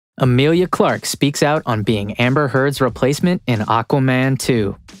Emilia Clarke speaks out on being Amber Heard's replacement in Aquaman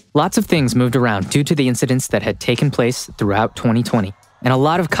 2. Lots of things moved around due to the incidents that had taken place throughout 2020, and a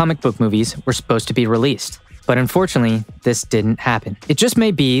lot of comic book movies were supposed to be released. But unfortunately, this didn't happen. It just may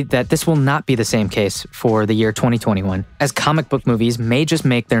be that this will not be the same case for the year 2021, as comic book movies may just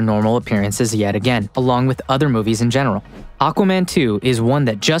make their normal appearances yet again, along with other movies in general. Aquaman 2 is one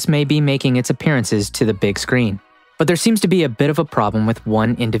that just may be making its appearances to the big screen. But there seems to be a bit of a problem with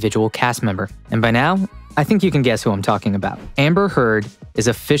one individual cast member, and by now, I think you can guess who I'm talking about. Amber Heard is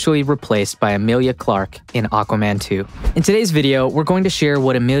officially replaced by Emilia Clarke in Aquaman 2. In today's video, we're going to share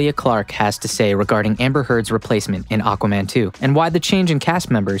what Emilia Clarke has to say regarding Amber Heard's replacement in Aquaman 2, and why the change in cast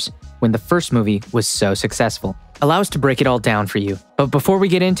members when the first movie was so successful. Allow us to break it all down for you. But before we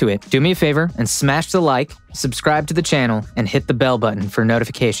get into it, do me a favor and smash the like, subscribe to the channel, and hit the bell button for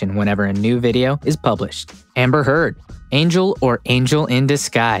notification whenever a new video is published. Amber Heard, angel or angel in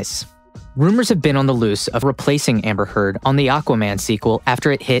disguise? Rumors have been on the loose of replacing Amber Heard on the Aquaman sequel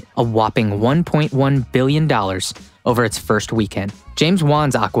after it hit a whopping $1.1 billion over its first weekend. James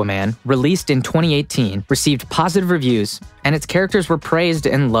Wan's Aquaman, released in 2018, received positive reviews, and its characters were praised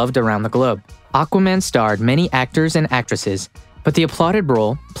and loved around the globe. Aquaman starred many actors and actresses, but the applauded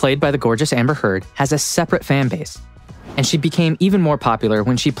role, played by the gorgeous Amber Heard, has a separate fan base. And she became even more popular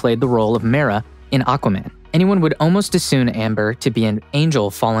when she played the role of Mera in Aquaman. Anyone would almost assume Amber to be an angel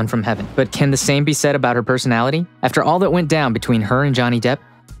fallen from heaven. But can the same be said about her personality? After all that went down between her and Johnny Depp,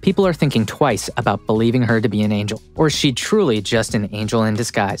 people are thinking twice about believing her to be an angel. Or is she truly just an angel in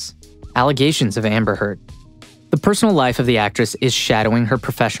disguise? Allegations of Amber Heard. The personal life of the actress is shadowing her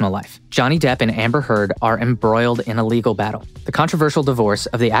professional life. Johnny Depp and Amber Heard are embroiled in a legal battle. The controversial divorce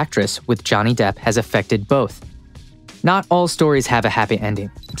of the actress with Johnny Depp has affected both. Not all stories have a happy ending.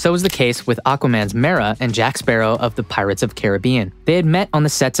 So is the case with Aquaman's Mera and Jack Sparrow of the Pirates of the Caribbean. They had met on the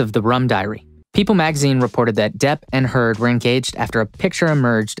sets of The Rum Diary. People magazine reported that Depp and Heard were engaged after a picture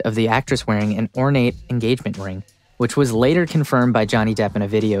emerged of the actress wearing an ornate engagement ring, which was later confirmed by Johnny Depp in a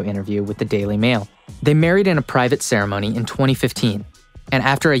video interview with the Daily Mail. They married in a private ceremony in 2015, and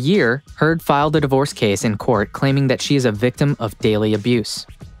after a year, Heard filed a divorce case in court claiming that she is a victim of daily abuse.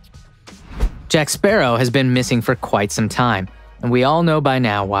 Jack Sparrow has been missing for quite some time, and we all know by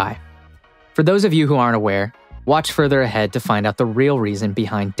now why. For those of you who aren't aware, watch further ahead to find out the real reason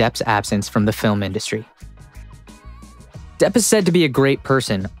behind Depp's absence from the film industry. Depp is said to be a great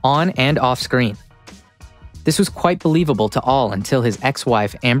person, on and off screen. This was quite believable to all until his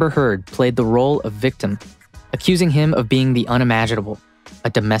ex-wife Amber Heard played the role of victim, accusing him of being the unimaginable, a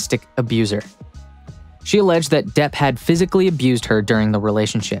domestic abuser. She alleged that Depp had physically abused her during the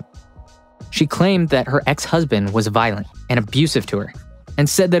relationship. She claimed that her ex-husband was violent and abusive to her, and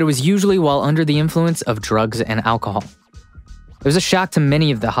said that it was usually while under the influence of drugs and alcohol. It was a shock to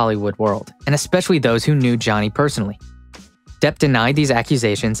many of the Hollywood world, and especially those who knew Johnny personally. Depp denied these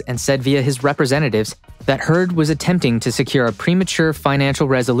accusations and said via his representatives that Heard was attempting to secure a premature financial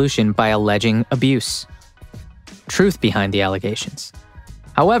resolution by alleging abuse. Truth behind the allegations.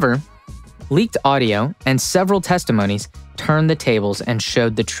 However, leaked audio and several testimonies turned the tables and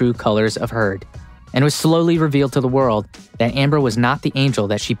showed the true colors of Heard, and it was slowly revealed to the world that Amber was not the angel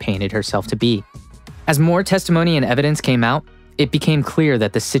that she painted herself to be. As more testimony and evidence came out, it became clear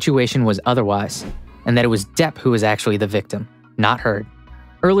that the situation was otherwise, and that it was Depp who was actually the victim, not Heard.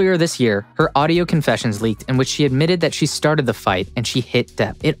 Earlier this year, her audio confessions leaked in which she admitted that she started the fight and she hit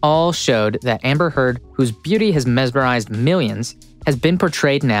Depp. It all showed that Amber Heard, whose beauty has mesmerized millions, has been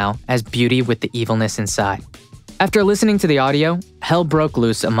portrayed now as beauty with the evilness inside. After listening to the audio, hell broke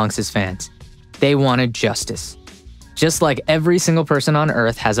loose amongst his fans. They wanted justice. Just like every single person on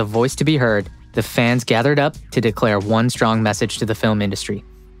Earth has a voice to be heard, the fans gathered up to declare one strong message to the film industry,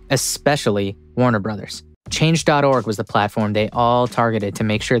 especially Warner Brothers. Change.org was the platform they all targeted to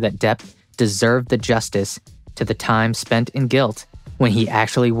make sure that Depp deserved the justice to the time spent in guilt when he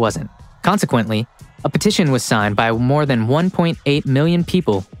actually wasn't. Consequently, a petition was signed by more than 1.8 million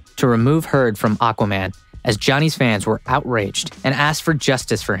people to remove Heard from Aquaman, as Johnny's fans were outraged and asked for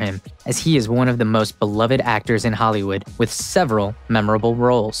justice for him, as he is one of the most beloved actors in Hollywood with several memorable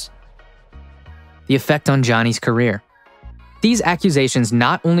roles. The effect on Johnny's career. These accusations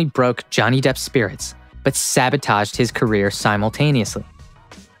not only broke Johnny Depp's spirits, but sabotaged his career simultaneously.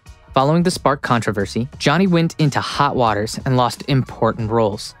 Following the Spark controversy, Johnny went into hot waters and lost important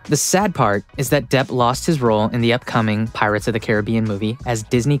roles. The sad part is that Depp lost his role in the upcoming Pirates of the Caribbean movie, as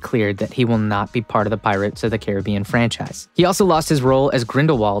Disney cleared that he will not be part of the Pirates of the Caribbean franchise. He also lost his role as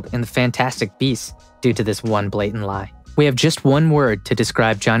Grindelwald in The Fantastic Beasts due to this one blatant lie. We have just one word to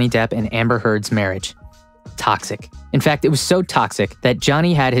describe Johnny Depp and Amber Heard's marriage: toxic. In fact, it was so toxic that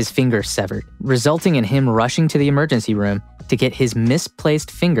Johnny had his finger severed, resulting in him rushing to the emergency room to get his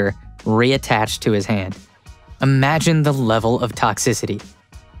misplaced finger reattached to his hand. Imagine the level of toxicity.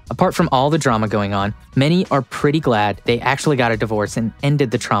 Apart from all the drama going on, many are pretty glad they actually got a divorce and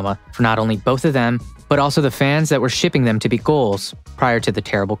ended the trauma for not only both of them, but also the fans that were shipping them to be goals prior to the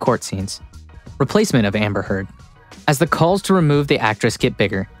terrible court scenes. Replacement of Amber Heard. As the calls to remove the actress get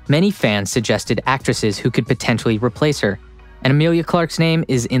bigger, many fans suggested actresses who could potentially replace her, and Emilia Clarke's name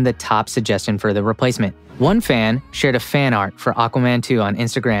is in the top suggestion for the replacement. One fan shared a fan art for Aquaman 2 on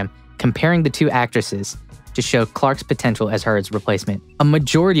Instagram comparing the two actresses to show Clarke's potential as Heard's replacement. A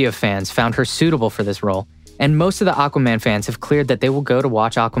majority of fans found her suitable for this role, and most of the Aquaman fans have cleared that they will go to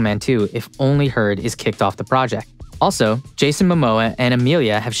watch Aquaman 2 if only Heard is kicked off the project. Also, Jason Momoa and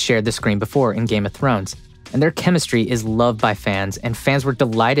Emilia have shared the screen before in Game of Thrones, and their chemistry is loved by fans, and fans were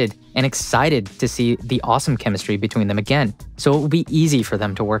delighted and excited to see the awesome chemistry between them again, so it will be easy for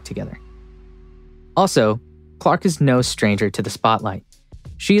them to work together. Also, Clarke is no stranger to the spotlight.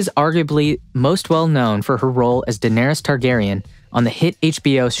 She is arguably most well known for her role as Daenerys Targaryen on the hit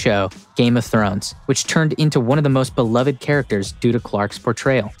HBO show Game of Thrones, which turned into one of the most beloved characters due to Clarke's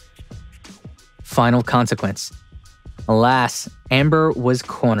portrayal. Final consequence. Alas, Amber was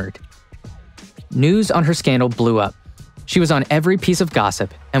cornered. News on her scandal blew up. She was on every piece of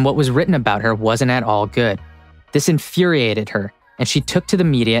gossip, and what was written about her wasn't at all good. This infuriated her, and she took to the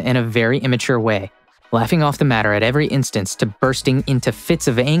media in a very immature way, laughing off the matter at every instance to bursting into fits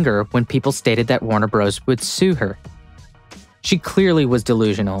of anger when people stated that Warner Bros. Would sue her. She clearly was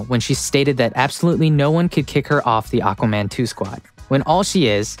delusional when she stated that absolutely no one could kick her off the Aquaman 2 squad, when all she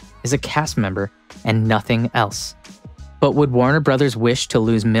is a cast member and nothing else. But would Warner Bros. Wish to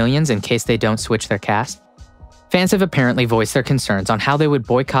lose millions in case they don't switch their cast? Fans have apparently voiced their concerns on how they would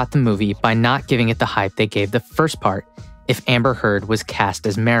boycott the movie by not giving it the hype they gave the first part if Amber Heard was cast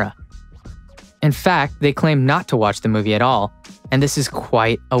as Mera. In fact, they claim not to watch the movie at all, and this is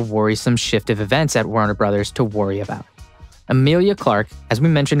quite a worrisome shift of events at Warner Bros. To worry about. Emilia Clarke, as we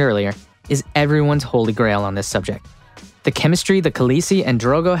mentioned earlier, is everyone's holy grail on this subject. The chemistry the Khaleesi and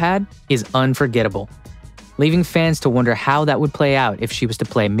Drogo had is unforgettable, leaving fans to wonder how that would play out if she was to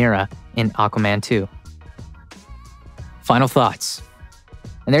play Mera in Aquaman 2. Final thoughts.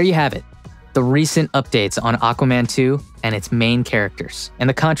 And there you have it, the recent updates on Aquaman 2 and its main characters, and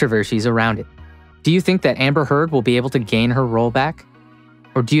the controversies around it. Do you think that Amber Heard will be able to gain her role back?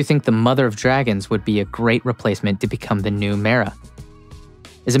 Or do you think the Mother of Dragons would be a great replacement to become the new Mera?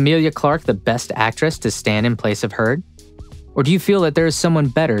 Is Emilia Clarke the best actress to stand in place of Heard? Or do you feel that there is someone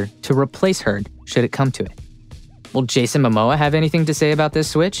better to replace Heard should it come to it? Will Jason Momoa have anything to say about this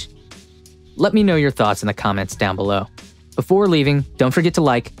switch? Let me know your thoughts in the comments down below. Before leaving, don't forget to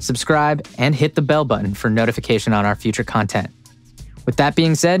like, subscribe, and hit the bell button for notification on our future content. With that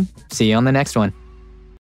being said, see you on the next one.